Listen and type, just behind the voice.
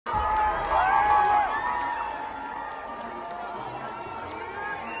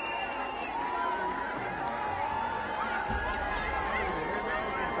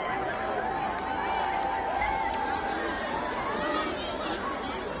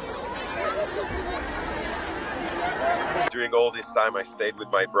during all this time, I stayed with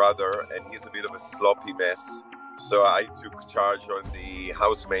my brother, and he's a bit of a sloppy mess. So I took charge on the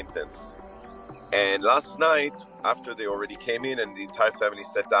house maintenance. And last night, after they already came in and the entire family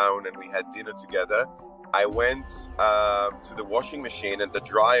sat down and we had dinner together, I went to the washing machine and the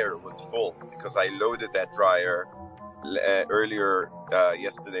dryer was full because I loaded that dryer earlier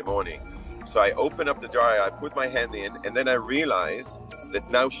yesterday morning. So I opened up the dryer, I put my hand in, and then I realized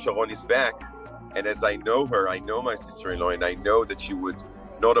that now Sharon is back. And as I know her, I know my sister-in-law, and I know that she would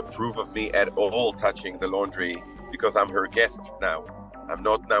not approve of me at all touching the laundry because I'm her guest now. I'm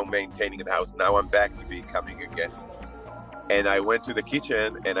not now maintaining the house. Now I'm back to becoming a guest. And I went to the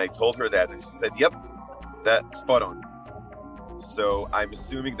kitchen and I told her that, and she said, yep, that's spot on. So I'm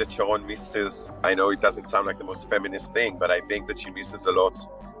assuming that Sharon misses, I know it doesn't sound like the most feminist thing, but I think that she misses a lot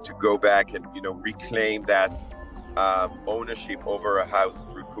to go back and, reclaim that ownership over a house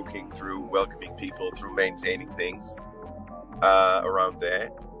through cooking, through welcoming people, through maintaining things around there.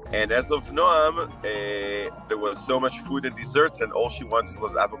 And as of Noam, there was so much food and desserts, and all she wanted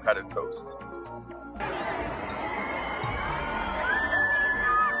was avocado toast.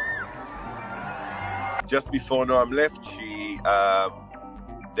 Just before Noam left,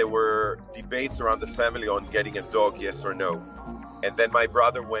 there were debates around the family on getting a dog, yes or no. And then my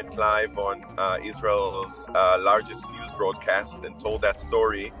brother went live on Israel's largest news broadcast and told that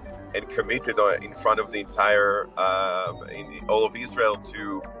story and committed in front of the entire, all of Israel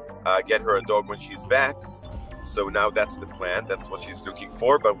to get her a dog when she's back. So now that's the plan. That's what she's looking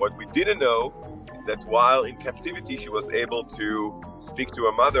for. But what we didn't know is that while in captivity, she was able to speak to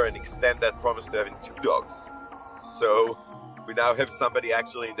her mother and extend that promise to having 2 dogs. So we now have somebody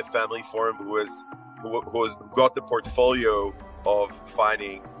actually in the family forum who has got the portfolio of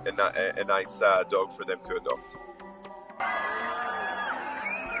finding a nice dog for them to adopt.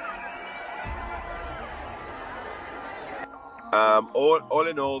 All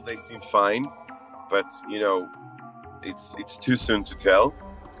in all, they seem fine, but it's too soon to tell.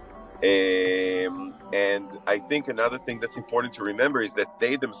 And I think another thing that's important to remember is that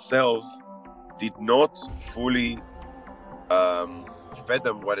they themselves did not fully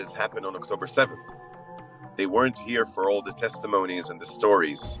fathom what has happened on October 7th. They weren't here for all the testimonies and the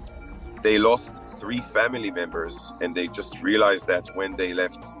stories. They lost 3 family members, and they just realized that when they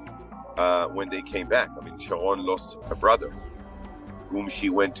left, when they came back. I mean, Sharon lost a brother whom she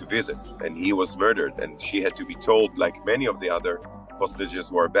went to visit, and he was murdered, and she had to be told, like many of the other hostages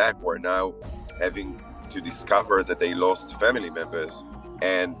who are back, were now having to discover that they lost family members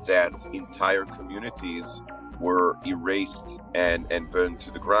and that entire communities were erased and burned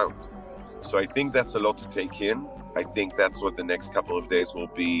to the ground. So I think that's a lot to take in. I think that's what the next couple of days will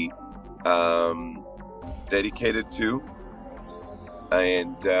be dedicated to.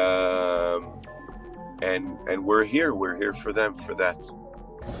 And we're here for them for that.